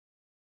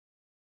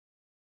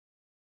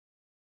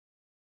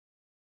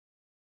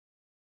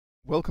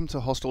Welcome to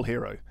Hostel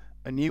Hero,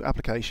 a new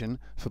application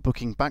for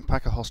booking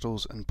backpacker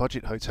hostels and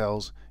budget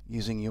hotels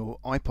using your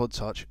iPod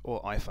Touch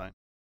or iPhone.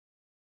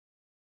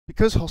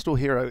 Because Hostel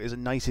Hero is a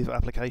native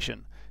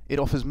application, it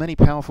offers many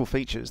powerful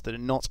features that are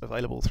not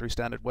available through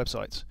standard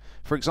websites.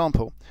 For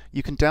example,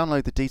 you can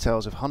download the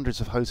details of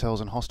hundreds of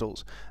hotels and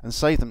hostels and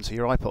save them to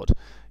your iPod.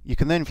 You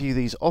can then view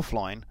these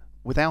offline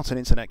without an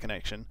internet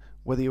connection,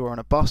 whether you're on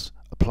a bus,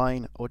 a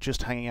plane, or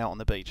just hanging out on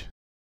the beach.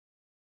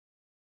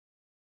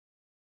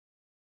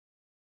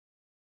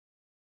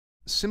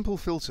 Simple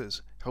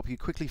filters help you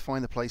quickly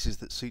find the places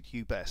that suit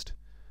you best,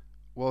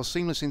 while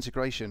seamless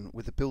integration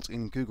with the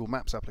built-in Google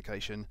Maps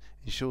application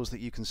ensures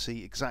that you can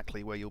see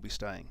exactly where you'll be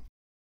staying.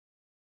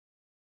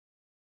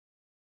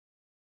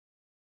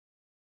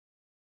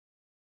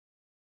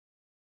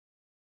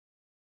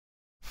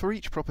 For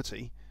each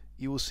property,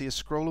 you will see a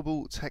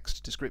scrollable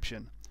text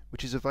description,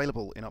 which is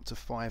available in up to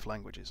 5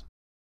 languages.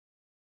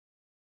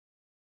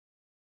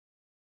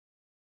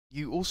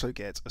 You also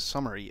get a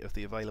summary of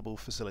the available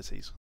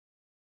facilities.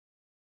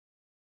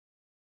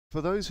 For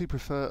those who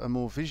prefer a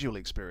more visual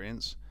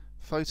experience,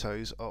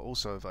 photos are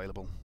also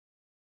available.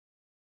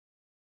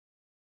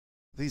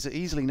 These are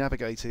easily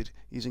navigated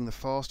using the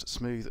fast,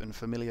 smooth and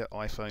familiar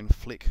iPhone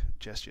flick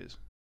gestures.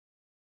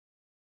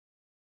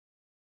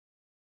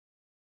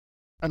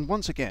 And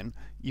once again,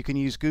 you can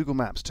use Google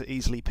Maps to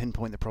easily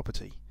pinpoint the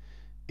property.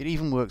 It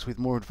even works with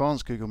more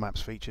advanced Google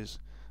Maps features,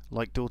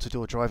 like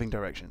door-to-door driving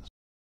directions.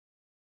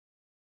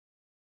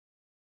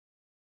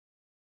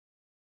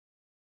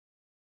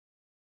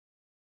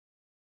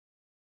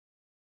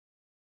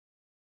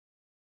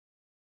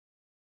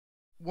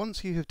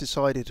 Once you have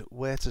decided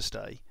where to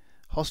stay,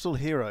 Hostel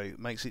Hero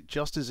makes it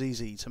just as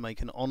easy to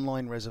make an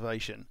online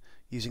reservation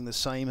using the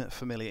same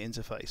familiar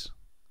interface.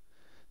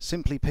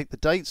 Simply pick the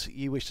dates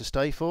you wish to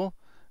stay for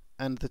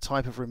and the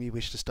type of room you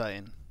wish to stay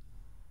in.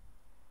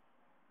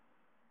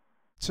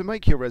 To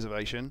make your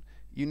reservation,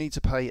 you need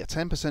to pay a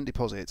 10%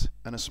 deposit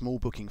and a small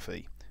booking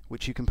fee,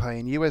 which you can pay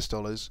in US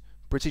dollars,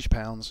 British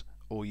pounds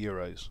or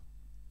euros.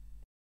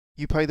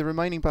 You pay the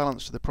remaining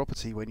balance to the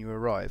property when you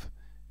arrive,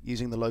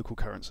 using the local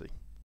currency.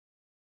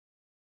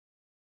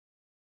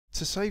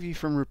 To save you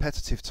from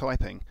repetitive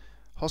typing,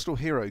 Hostel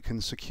Hero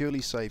can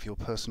securely save your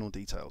personal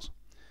details.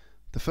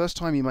 The first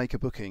time you make a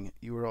booking,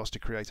 you are asked to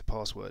create a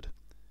password.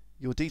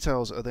 Your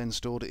details are then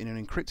stored in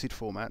an encrypted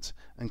format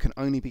and can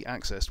only be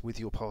accessed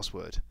with your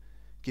password,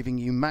 giving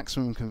you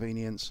maximum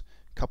convenience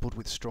coupled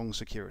with strong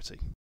security.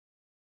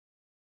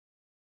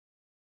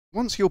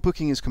 Once your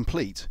booking is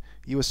complete,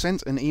 you are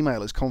sent an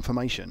email as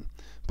confirmation,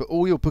 but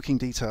all your booking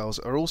details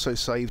are also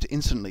saved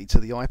instantly to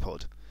the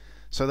iPod,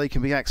 so they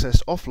can be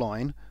accessed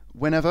offline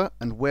whenever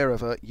and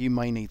wherever you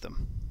may need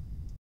them.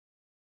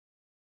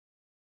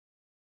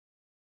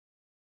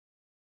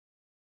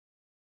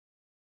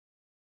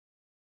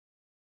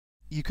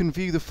 You can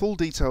view the full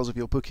details of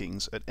your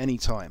bookings at any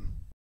time.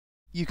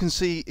 You can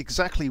see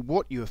exactly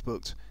what you have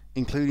booked,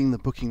 including the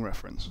booking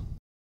reference,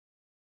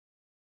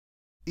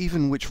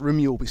 even which room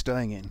you'll be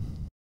staying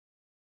in.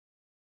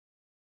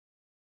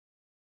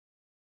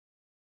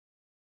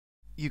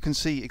 You can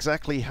see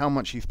exactly how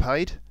much you've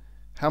paid,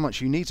 how much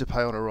you need to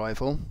pay on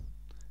arrival,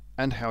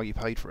 and how you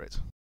paid for it.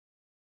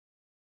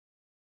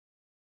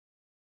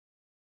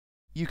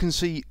 You can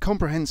see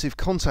comprehensive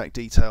contact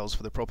details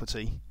for the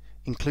property,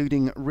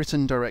 including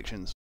written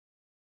directions.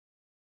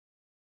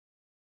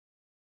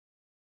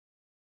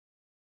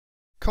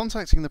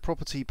 Contacting the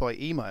property by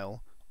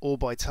email or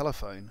by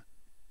telephone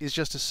is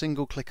just a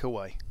single click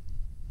away.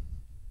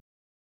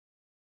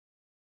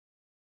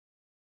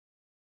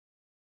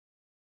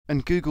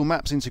 And Google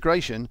Maps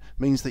integration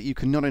means that you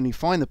can not only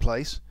find the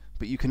place,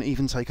 but you can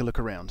even take a look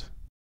around.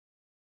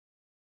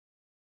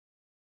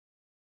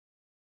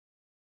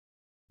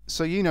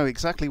 So you know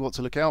exactly what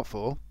to look out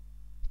for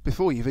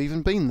before you've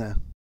even been there.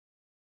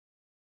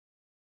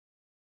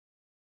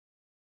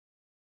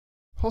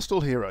 Hostel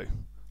Hero.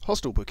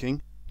 Hostel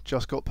booking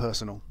just got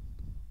personal.